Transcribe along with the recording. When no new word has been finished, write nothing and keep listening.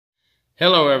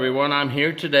Hello everyone, I'm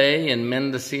here today in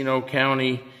Mendocino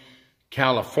County,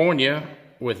 California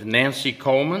with Nancy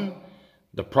Coleman,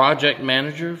 the project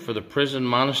manager for the Prison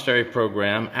Monastery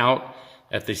Program out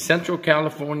at the Central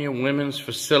California Women's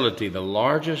Facility, the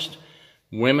largest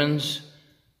women's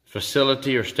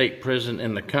facility or state prison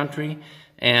in the country.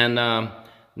 And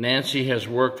Nancy has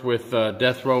worked with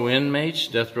death row inmates,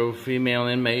 death row female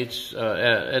inmates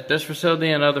at this facility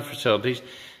and other facilities.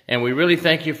 And we really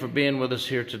thank you for being with us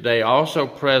here today. Also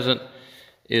present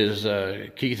is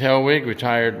Keith Helwig,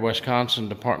 retired Wisconsin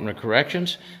Department of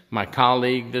Corrections, my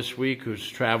colleague this week who's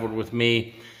traveled with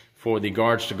me for the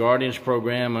Guards to Guardians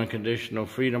program, Unconditional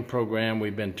Freedom program.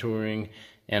 We've been touring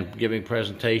and giving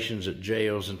presentations at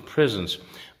jails and prisons.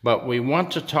 But we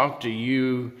want to talk to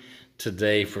you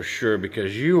today for sure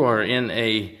because you are in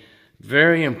a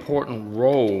very important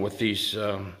role with these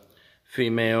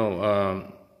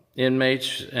female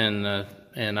inmates, and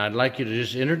I'd like you to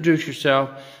just introduce yourself,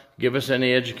 give us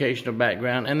any educational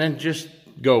background, and then just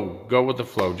go with the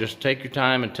flow. Just take your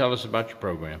time and tell us about your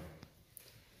program.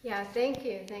 Yeah, thank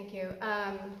you.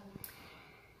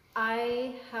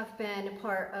 I have been a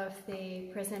part of the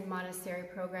Prison Monastery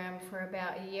Program for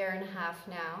about a year and a half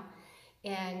now,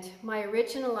 and my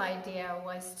original idea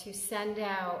was to send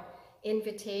out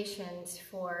invitations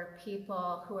for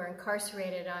people who are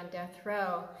incarcerated on death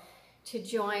row to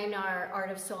join our Art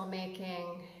of Soul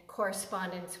Making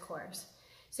correspondence course.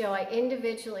 So I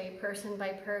individually, person by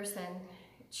person,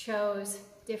 chose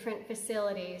different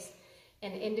facilities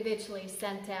and individually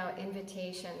sent out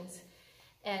invitations.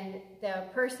 And the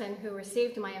person who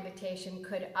received my invitation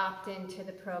could opt into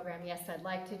the program. Yes, I'd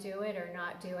like to do it or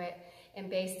not do it.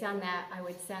 And based on that, I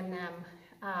would send them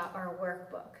our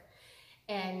workbook.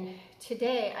 And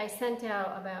today I sent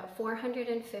out about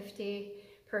 450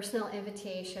 personal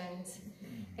invitations,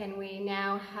 and we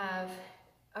now have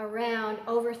around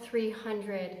over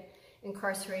 300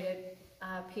 incarcerated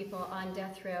people on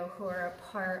death row who are a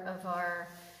part of our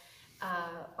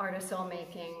Art of Soul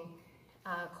Making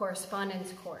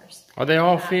correspondence course. Are they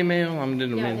all female?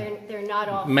 They're not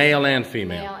all male and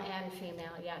female. Male and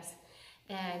female, yes.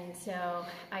 And so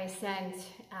I sent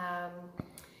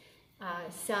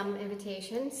some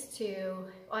invitations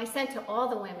I sent to all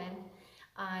the women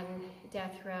on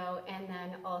death row, and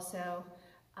then also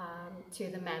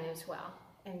to the men as well.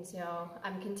 And so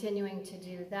I'm continuing to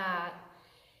do that.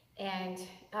 And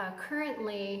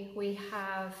currently we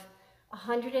have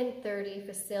 130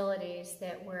 facilities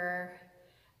that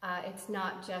it's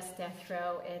not just death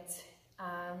row, it's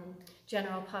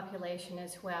general population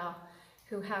as well,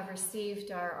 who have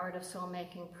received our Art of Soul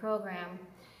Making program.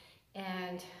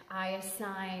 And I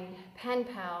assign pen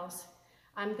pals.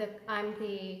 I'm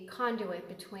the conduit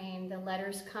between the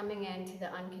letters coming into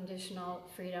the Unconditional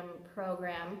Freedom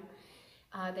program.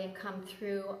 They come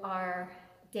through our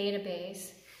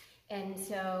database, and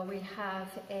so we have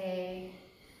a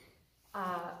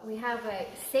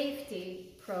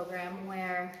safety program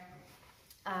where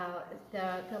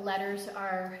the letters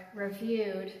are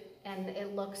reviewed, and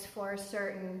it looks for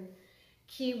certain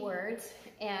keywords.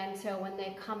 And so when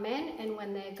they come in and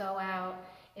when they go out,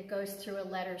 it goes through a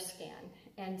letter scan.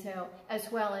 And so, as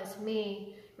well as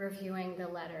me reviewing the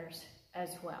letters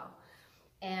as well.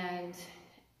 And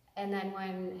then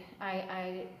when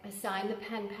I assign the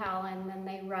pen pal, and then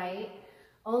they write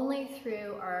only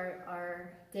through our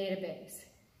database.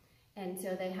 And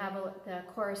so they have the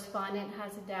correspondent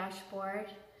has a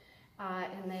dashboard,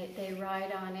 and they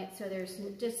write on it. So there's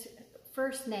just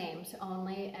first names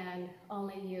only, and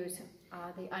only use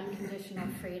the Unconditional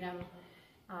Freedom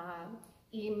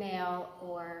email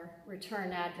or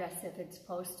return address if it's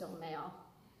postal mail.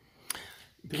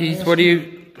 Keith, what do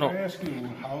you... Can I ask you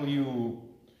how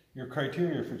your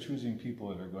criteria for choosing people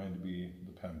that are going to be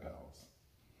the pen pals?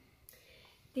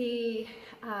 The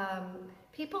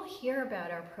people hear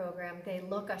about our program, they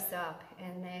look us up,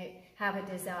 and they have a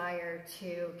desire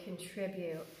to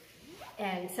contribute.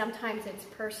 And sometimes it's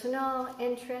personal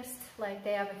interest, like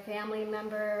they have a family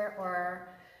member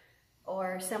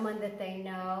or someone that they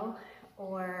know,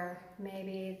 or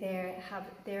maybe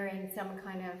they're in some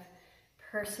kind of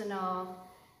personal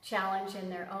challenge in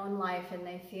their own life, and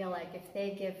they feel like if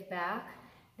they give back,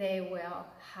 they will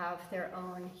have their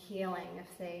own healing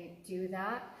if they do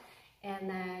that. And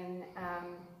then,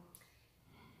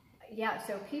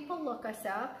 so people look us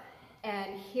up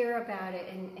and hear about it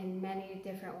in many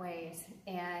different ways.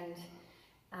 And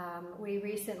we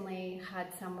recently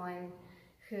had someone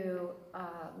who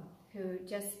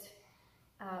just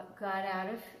got out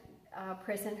of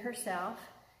prison herself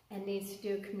and needs to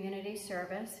do community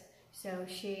service. So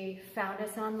she found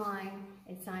us online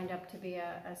and signed up to be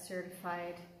a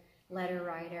certified letter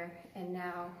writer, and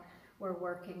now we're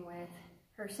working with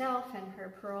herself and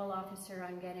her parole officer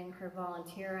on getting her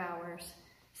volunteer hours,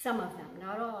 some of them,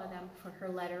 not all of them, for her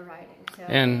letter writing. So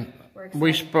And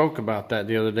we spoke about that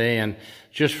the other day, and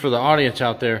just for the audience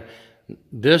out there,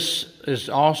 this is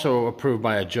also approved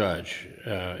by a judge.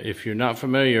 If you're not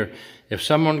familiar, if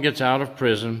someone gets out of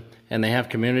prison and they have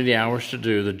community hours to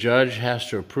do, the judge has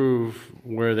to approve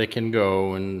where they can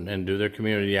go and do their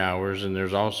community hours. And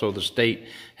there's also, the state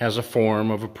has a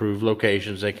form of approved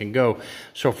locations they can go.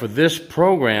 So for this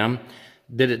program,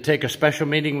 did it take a special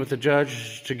meeting with the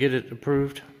judge to get it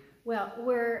approved? Well,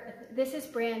 this is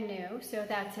brand new, so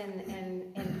that's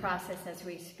in process as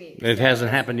we speak. It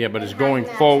hasn't happened yet, but it's going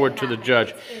forward to the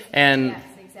judge. And yes,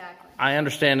 exactly. I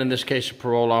understand in this case the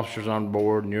parole officer's on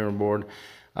board and you're on board.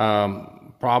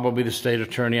 Probably the state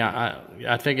attorney.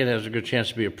 I think it has a good chance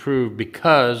to be approved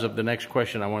because of the next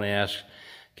question I want to ask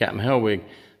Captain Helwig.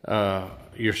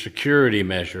 Your security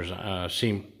measures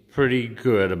seem pretty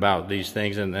good about these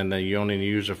things, and that you only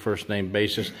use a first name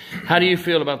basis. How do you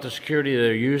feel about the security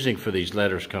they're using for these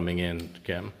letters coming in,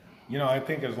 Captain? You know, I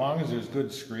think as long as there's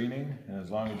good screening and as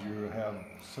long as you have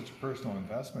such a personal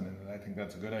investment in it, I think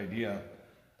that's a good idea.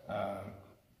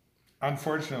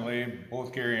 Unfortunately,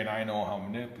 both Gary and I know how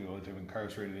manipulative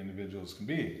incarcerated individuals can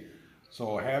be.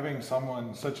 So having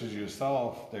someone such as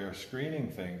yourself there screening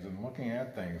things and looking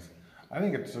at things, I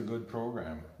think it's a good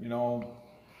program. You know,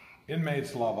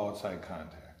 inmates love outside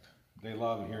contact. They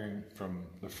love hearing from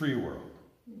the free world.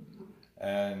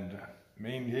 And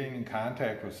maintaining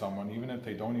contact with someone, even if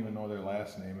they don't even know their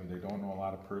last name, if they don't know a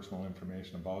lot of personal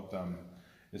information about them,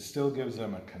 it still gives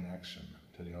them a connection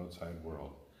to the outside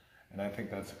world. And I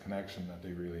think that's a connection that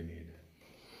they really need.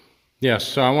 Yes,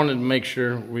 so I wanted to make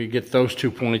sure we get those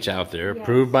 2 points out there. Yes.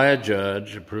 Approved by a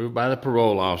judge, approved by the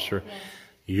parole officer. Yes.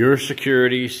 Your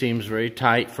security seems very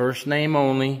tight, first name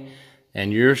only,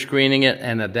 and you're screening it,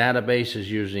 and the database is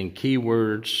using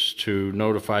keywords to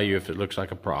notify you if it looks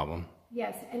like a problem.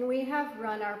 Yes, and we have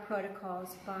run our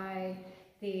protocols by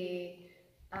the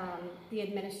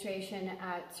administration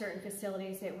at certain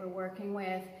facilities that we're working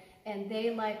with, and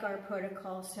they like our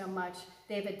protocols so much,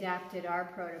 they've adapted our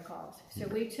protocols. So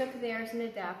we took theirs and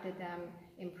adapted them,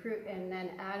 improved, and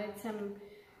then added some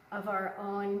of our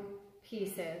own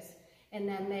pieces, and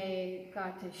then they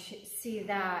got to see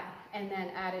that and then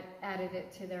added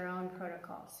it to their own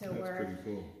protocol. So that's pretty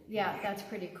cool. Yeah, that's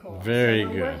pretty cool. Very so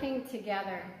we're good. Working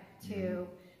together to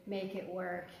make it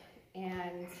work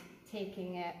and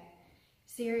taking it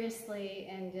seriously,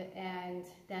 and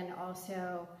then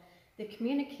also the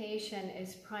communication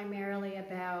is primarily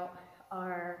about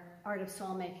our Art of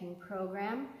Soul Making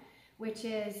program, which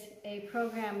is a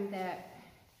program that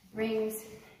brings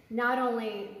not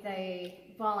only the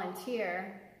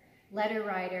volunteer letter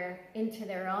writer into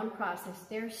their own process,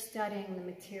 they're studying the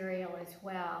material as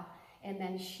well, and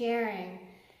then sharing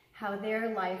how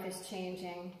their life is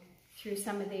changing through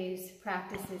some of these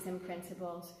practices and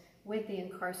principles with the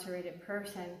incarcerated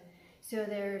person. So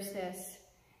there's this,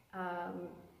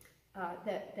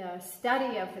 the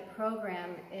study of the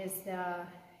program is the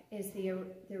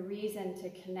reason to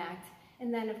connect.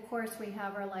 And then of course we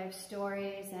have our life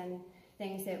stories and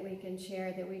things that we can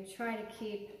share that we try to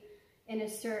keep in a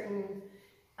certain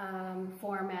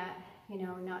format, you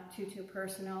know, not too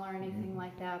personal or anything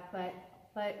like that, but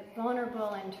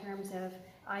vulnerable in terms of,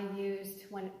 I used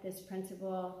this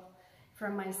principle for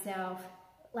myself,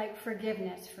 like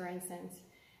forgiveness, for instance.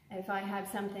 If I had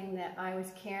something that I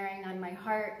was carrying on my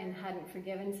heart and hadn't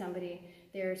forgiven somebody,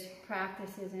 there's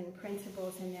practices and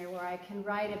principles in there where I can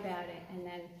write about it and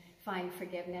then find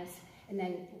forgiveness. And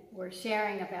then we're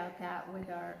sharing about that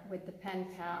with the pen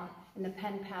pal, and the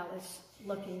pen pal is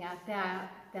looking at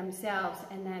that themselves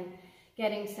and then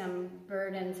getting some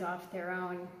burdens off their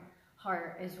own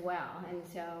heart as well. And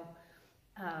so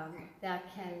that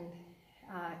can,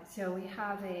 so we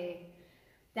have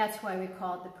that's why we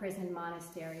call it the prison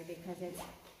monastery, because it's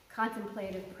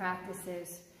contemplative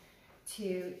practices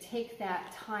to take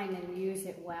that time and use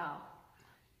it well,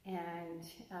 and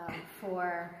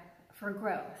for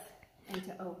growth and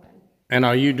to open. And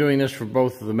are you doing this for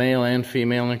both the male and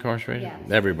female incarcerated?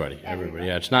 Yes. Everybody.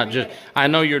 Yeah, it's not just, I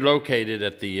know you're located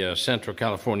at the Central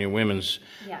California Women's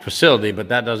Facility, but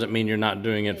that doesn't mean you're not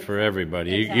doing it for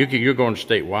everybody. Exactly. You're going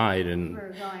statewide. And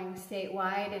we're going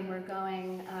statewide, and we're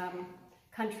going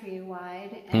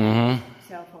countrywide, and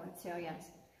so forth. So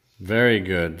yes. Very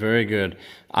good, very good.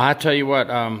 I tell you what,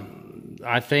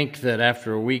 I think that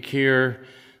after a week here,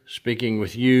 speaking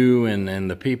with you and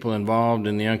the people involved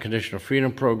in the Unconditional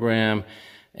Freedom Program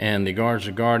and the Guards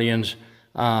of Guardians,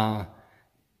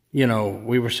 you know,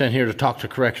 we were sent here to talk to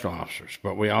correctional officers,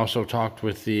 but we also talked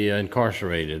with the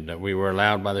incarcerated, that we were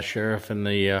allowed by the sheriff and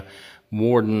the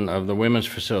warden of the women's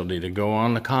facility to go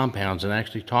on the compounds and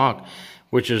actually talk,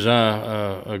 which is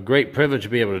a great privilege to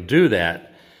be able to do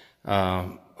that.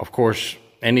 Of course,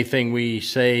 anything we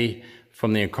say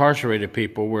from the incarcerated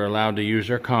people, we're allowed to use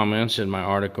their comments in my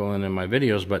article and in my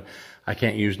videos, but I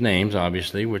can't use names,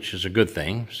 obviously, which is a good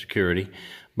thing, security.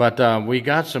 But we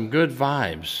got some good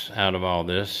vibes out of all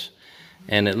this,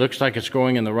 and it looks like it's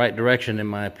going in the right direction, in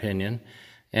my opinion.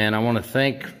 And I want to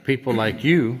thank people like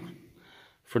you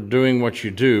for doing what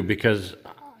you do, because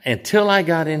until I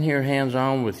got in here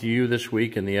hands-on with you this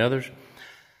week and the others,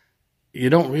 you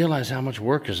don't realize how much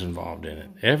work is involved in it.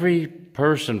 Every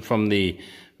person from the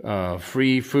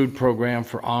free food program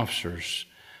for officers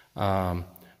to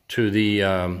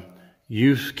the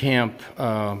youth camp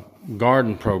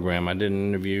garden program. I did an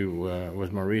interview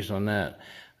with Mauricio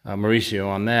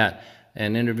on that,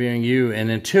 and interviewing you. And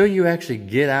until you actually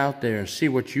get out there and see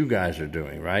what you guys are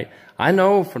doing, right? I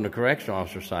know from the correctional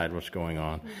officer side what's going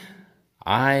on.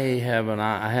 I had an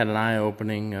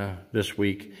eye-opening this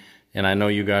week, and I know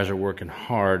you guys are working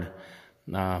hard.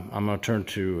 I'm going to turn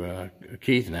to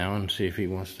Keith now and see if he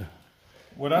wants to.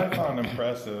 What I found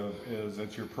impressive is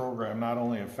that your program not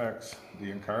only affects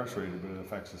the incarcerated, but it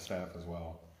affects the staff as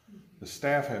well. The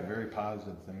staff had very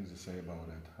positive things to say about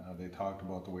it. They talked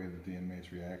about the way that the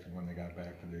inmates reacted when they got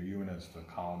back to their units, the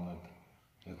calm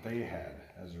that they had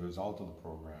as a result of the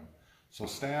program. So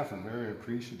staff are very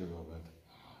appreciative of it.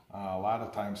 A lot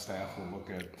of times staff will look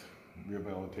at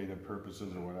rehabilitative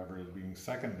purposes or whatever as being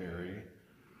secondary.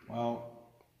 Well,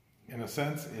 in a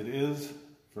sense, it is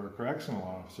for a correctional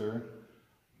officer,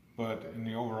 but in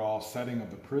the overall setting of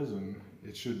the prison,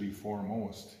 it should be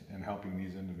foremost in helping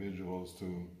these individuals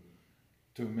to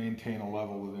maintain a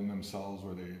level within themselves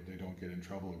where they don't get in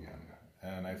trouble again.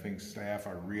 And I think staff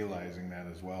are realizing that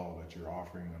as well, that you're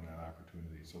offering them that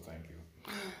opportunity. So thank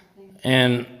you.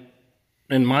 And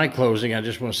in my closing, I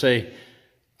just want to say,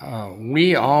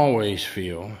 we always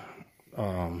feel,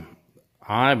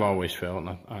 I've always felt,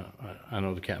 and I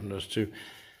know the captain does too,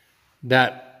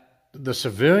 that the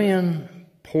civilian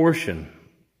portion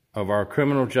of our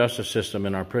criminal justice system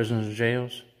in our prisons and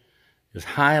jails is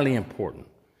highly important.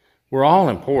 We're all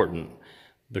important.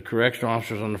 The correctional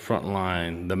officers on the front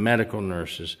line, the medical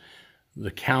nurses,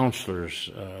 the counselors,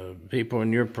 people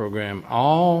in your program,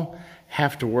 all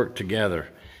have to work together.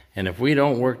 And if we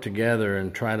don't work together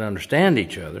and try to understand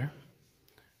each other,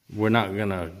 we're not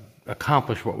going to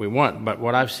accomplish what we want. But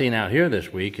what I've seen out here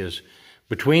this week is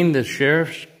between the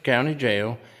sheriff's county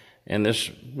jail and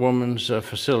this woman's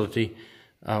facility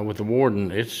with the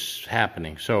warden, it's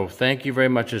happening. So thank you very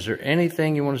much. Is there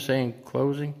anything you want to say in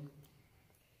closing?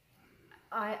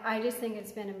 I just think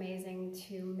it's been amazing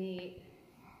to meet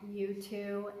you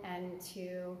two and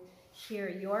to hear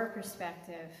your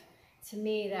perspective. To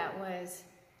me, that was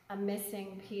a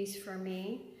missing piece for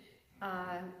me,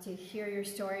 to hear your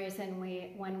stories. And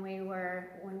when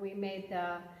we made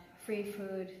the free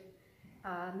food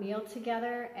meal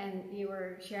together, and you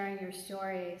were sharing your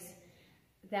stories,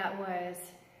 that was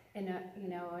an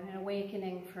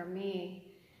awakening for me.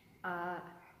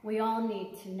 We all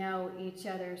need to know each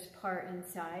other's part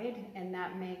inside, and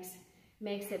that makes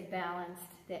it balanced,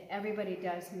 that everybody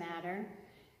does matter.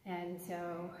 And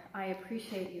so I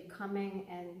appreciate you coming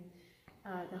and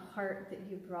the heart that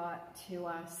you brought to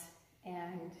us,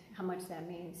 and how much that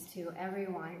means to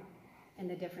everyone and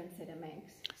the difference that it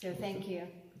makes. So thank you.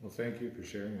 Well, thank you for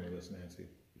sharing with us, Nancy.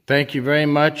 Thank you very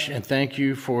much, and thank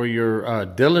you for your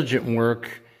diligent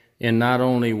work in not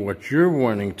only what you're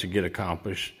wanting to get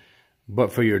accomplished,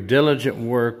 but for your diligent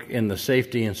work in the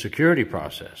safety and security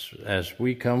process, as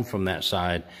we come from that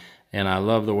side. And I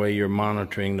love the way you're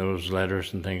monitoring those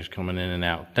letters and things coming in and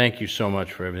out. Thank you so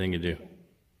much for everything you do.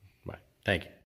 Bye. Thank you.